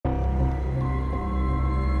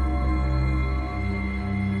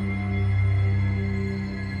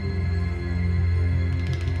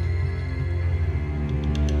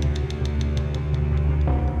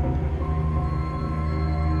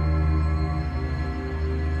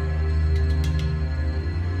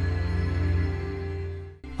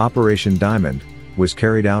Operation Diamond was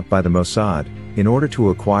carried out by the Mossad in order to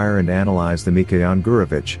acquire and analyze the Mikhail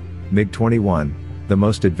Gurevich MiG-21, the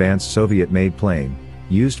most advanced Soviet-made plane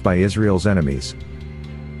used by Israel's enemies.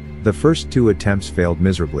 The first two attempts failed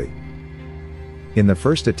miserably. In the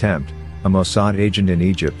first attempt, a Mossad agent in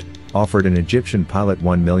Egypt offered an Egyptian pilot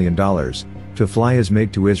 $1 million to fly his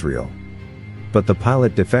MiG to Israel. But the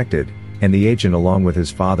pilot defected, and the agent along with his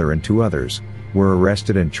father and two others were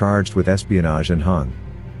arrested and charged with espionage and hung.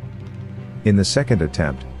 In the second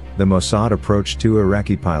attempt, the Mossad approached two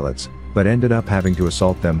Iraqi pilots, but ended up having to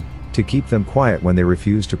assault them to keep them quiet when they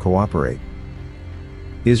refused to cooperate.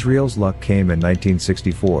 Israel's luck came in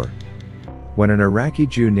 1964, when an Iraqi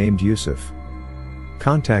Jew named Yusuf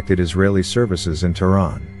contacted Israeli services in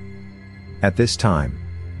Tehran. At this time,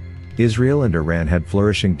 Israel and Iran had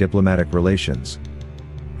flourishing diplomatic relations,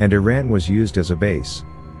 and Iran was used as a base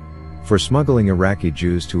for smuggling Iraqi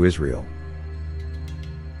Jews to Israel.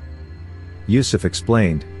 Yusuf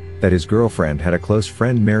explained that his girlfriend had a close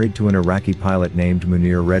friend married to an Iraqi pilot named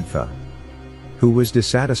Munir Redfa, who was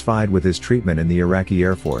dissatisfied with his treatment in the Iraqi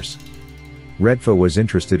Air Force. Redfa was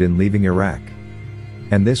interested in leaving Iraq,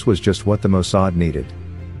 and this was just what the Mossad needed.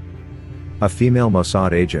 A female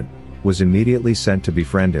Mossad agent was immediately sent to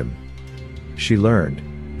befriend him. She learned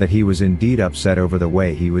that he was indeed upset over the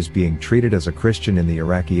way he was being treated as a Christian in the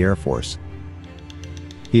Iraqi Air Force.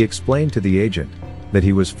 He explained to the agent that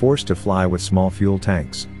he was forced to fly with small fuel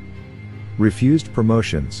tanks, refused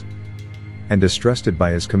promotions, and distrusted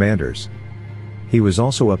by his commanders. He was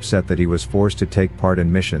also upset that he was forced to take part in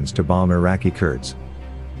missions to bomb Iraqi Kurds.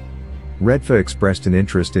 Redfa expressed an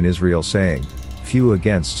interest in Israel, saying, "Few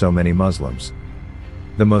against so many Muslims."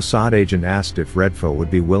 The Mossad agent asked if Redfa would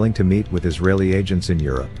be willing to meet with Israeli agents in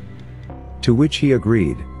Europe, to which he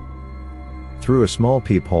agreed. Through a small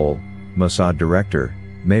peephole, Mossad director,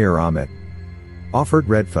 Mayor Ahmet, offered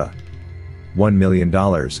Redfa $1 million,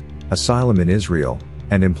 asylum in Israel,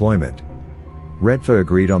 and employment. Redfa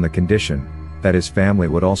agreed on the condition that his family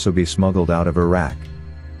would also be smuggled out of Iraq.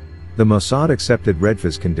 The Mossad accepted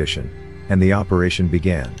Redfa's condition, and the operation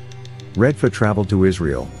began. Redfa traveled to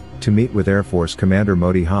Israel to meet with Air Force Commander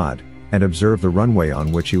Modi Had and observe the runway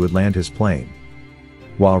on which he would land his plane.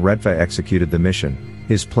 While Redfa executed the mission,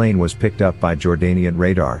 his plane was picked up by Jordanian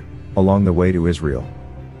radar along the way to Israel.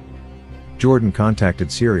 Jordan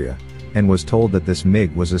contacted Syria and was told that this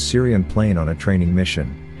MiG was a Syrian plane on a training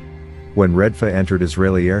mission. When Redfa entered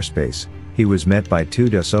Israeli airspace, he was met by two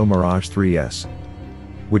Dassault Mirage 3s,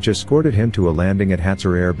 which escorted him to a landing at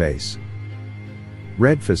Hatzor Air Base.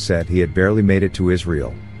 Redfa said he had barely made it to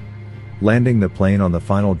Israel, landing the plane on the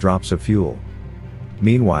final drops of fuel.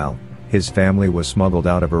 Meanwhile, his family was smuggled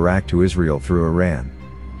out of Iraq to Israel through Iran.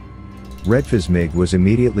 Redfa's MiG was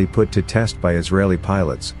immediately put to test by Israeli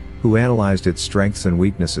pilots, who analyzed its strengths and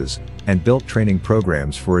weaknesses, and built training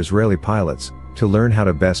programs for Israeli pilots to learn how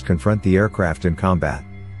to best confront the aircraft in combat.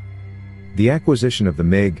 The acquisition of the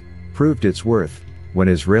MiG proved its worth when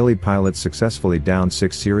Israeli pilots successfully downed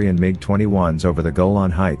 6 Syrian MiG-21s over the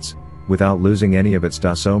Golan Heights, without losing any of its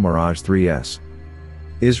Dassault Mirage 3s.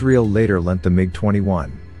 Israel later lent the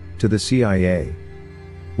MiG-21 to the CIA,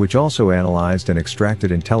 which also analyzed and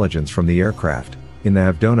extracted intelligence from the aircraft in the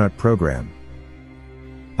Havdonut program.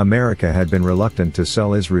 America had been reluctant to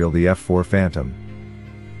sell Israel the F-4 Phantom.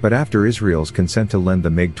 But after Israel's consent to lend the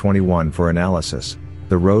MiG-21 for analysis,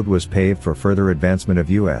 the road was paved for further advancement of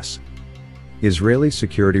U.S.-Israeli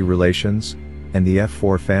security relations, and the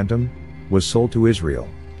F-4 Phantom was sold to Israel.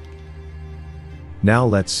 Now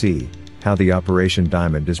let's see how the Operation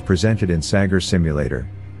Diamond is presented in Sagger Simulator.